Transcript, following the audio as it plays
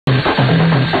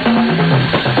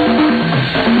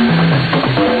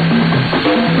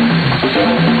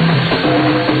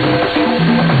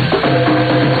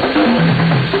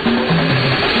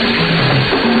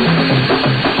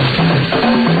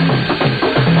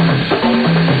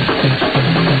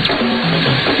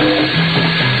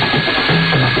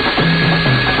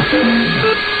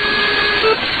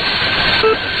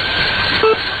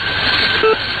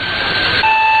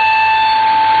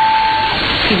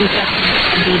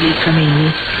habari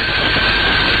kamili.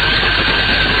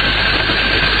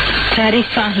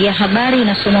 Taarifa ya habari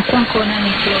inasoma kwako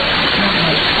nami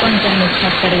kwanza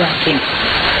muhtasari wake.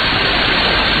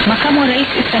 Makamu wa Rais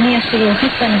Samia Suluhu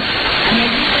Hassan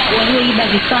ameagiza walioiba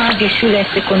vifaa vya shule ya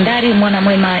sekondari Mwana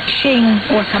Mwema Shein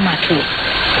wakamatwe.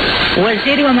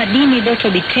 Waziri wa madini Dole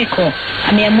Biteko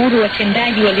ameamuru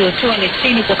watendaji waliotoa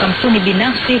leseni kwa kampuni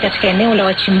binafsi katika eneo la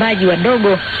wachimbaji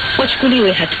wadogo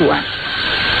wachukuliwe hatua.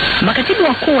 Makatibu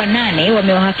wakuu 8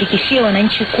 wamewahakikishia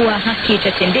wananchi kuwa haki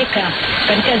itatendeka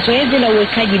katika zoezi la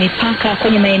uwekaji mipaka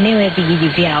kwenye maeneo ya vijiji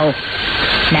vyao.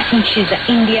 Na nchi za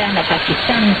India na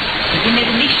Pakistan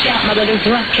zimerudisha mabalozi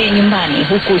wake nyumbani,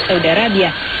 huku Saudi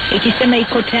Arabia ikisema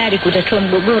iko tayari kutatua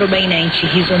mgogoro baina ya nchi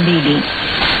hizo mbili.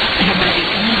 Habari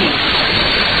kamili.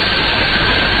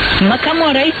 Makamu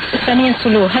wa Rais Samia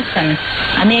Suluhu Hassan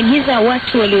ameagiza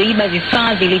watu walioiba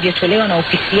vifaa vilivyotolewa na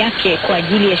ofisi yake kwa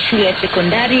ajili ya shule ya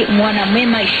sekondari Mwana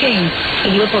Mwema Shein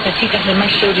iliyopo katika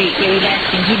halmashauri ya wilaya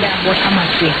Singida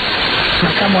wakamatwe.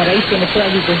 Makamu wa Rais ametoa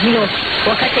agizo hilo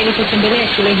wakati alipotembelea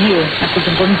shule hiyo na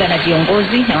kuzungumza na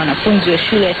viongozi na wanafunzi wa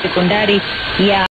shule ya sekondari ya